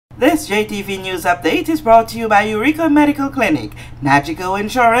This JTV News Update is brought to you by Eureka Medical Clinic, Nagico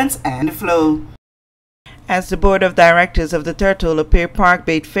Insurance, and Flow. As the Board of Directors of the Tortola Pier Park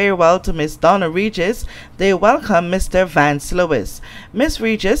bade farewell to Miss Donna Regis, they welcome Mr. Vance Lewis. Miss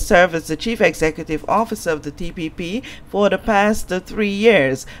Regis served as the Chief Executive Officer of the TPP for the past 3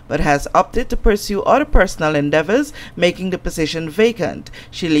 years, but has opted to pursue other personal endeavors, making the position vacant.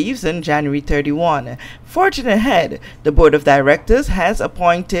 She leaves on January 31. Fortune ahead, the Board of Directors has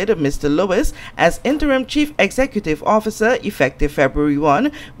appointed Mr. Lewis as Interim Chief Executive Officer effective February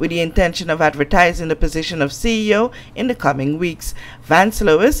 1, with the intention of advertising the position of CEO in the coming weeks. Vance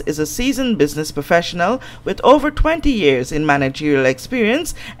Lewis is a seasoned business professional with over 20 years in managerial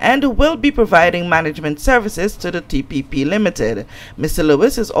experience and will be providing management services to the TPP Limited. Mr.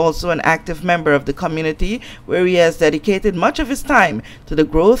 Lewis is also an active member of the community, where he has dedicated much of his time to the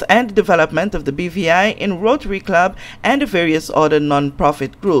growth and development of the BVI in Rotary Club and various other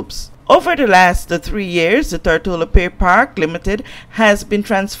non-profit groups. Over the last 3 years, the Tortola Pier Park Limited has been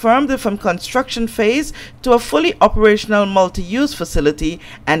transformed from construction phase to a fully operational multi-use facility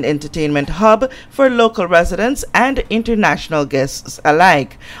and entertainment hub for local residents and international guests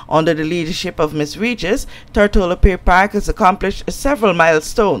alike. Under the leadership of Ms. Regis, Tortola Pier Park has accomplished several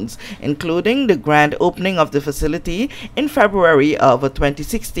milestones, including the grand opening of the facility in February of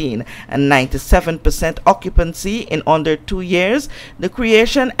 2016, a 97% occupancy in under 2 years, the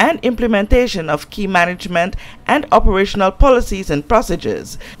creation and implementation of key management and operational policies and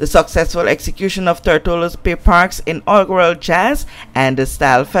procedures, the successful execution of Tortola's Pier Park's inaugural Jazz and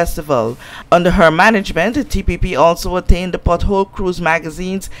Style Festival. Under her management, TPP also attained the Pothole Cruise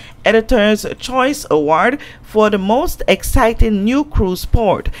Magazine's Editor's Choice Award for the most exciting new cruise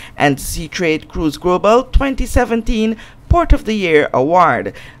port and Seatrade Cruise Global 2017 Port of the Year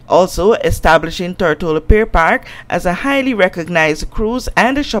Award, also establishing Tortola Pier Park as a highly recognized cruise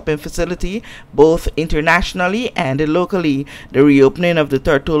and shopping facility both internationally and locally. The reopening of the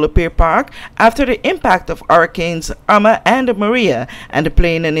Tortola Pier Park after the impact of Hurricanes Irma and Maria, and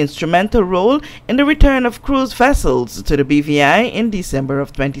playing an instrumental role in the return of cruise vessels to the BVI in December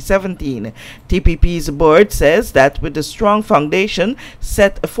of 2017. TPP's board says that with the strong foundation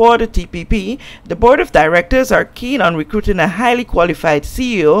set for the TPP, the Board of Directors are keen on recruiting a highly qualified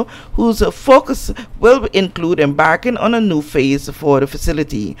CEO whose focus will include embarking on a new phase for the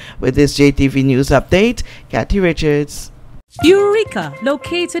facility. With this JTV News Update, Kathy Richards. Eureka,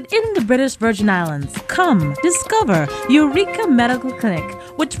 located in the British Virgin Islands. Come, discover Eureka Medical Clinic,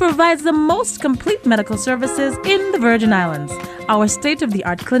 which provides the most complete medical services in the Virgin Islands. Our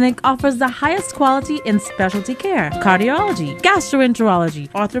state-of-the-art clinic offers the highest quality in specialty care, cardiology, gastroenterology,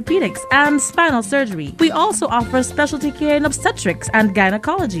 orthopedics, and spinal surgery. We also offer specialty care in obstetrics and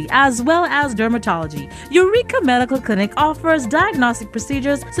gynecology, as well as dermatology. Eureka Medical Clinic offers diagnostic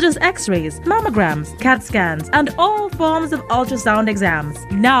procedures such as x-rays, mammograms, CAT scans, and all forms of ultrasound exams.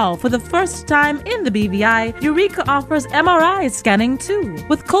 Now, for the first time in the BVI, Eureka offers MRI scanning too.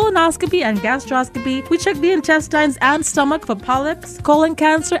 With colonoscopy and gastroscopy, we check the intestines and stomach for polyps, colon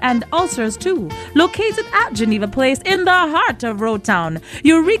cancer, and ulcers too. Located at Geneva Place in the heart of Road Town,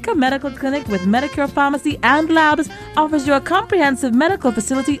 Eureka Medical Clinic with Medicare Pharmacy and Labs offers you a comprehensive medical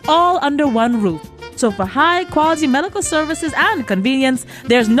facility all under one roof. So for high-quality medical services and convenience,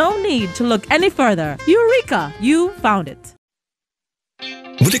 there's no need to look any further. Eureka! You found it.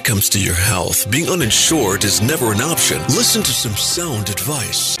 When it comes to your health, being uninsured is never an option. Listen to some sound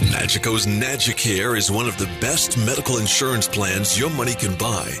advice. Nagico's Nagicare is one of the best medical insurance plans your money can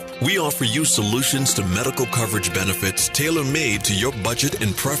buy. We offer you solutions to medical coverage benefits tailor-made to your budget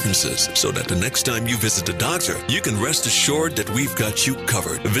and preferences, so that the next time you visit a doctor, you can rest assured that we've got you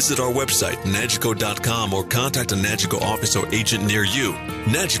covered. Visit our website, nagico.com, or contact a Nagico office or agent near you.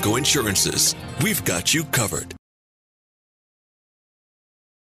 Nagico Insurances. We've got you covered.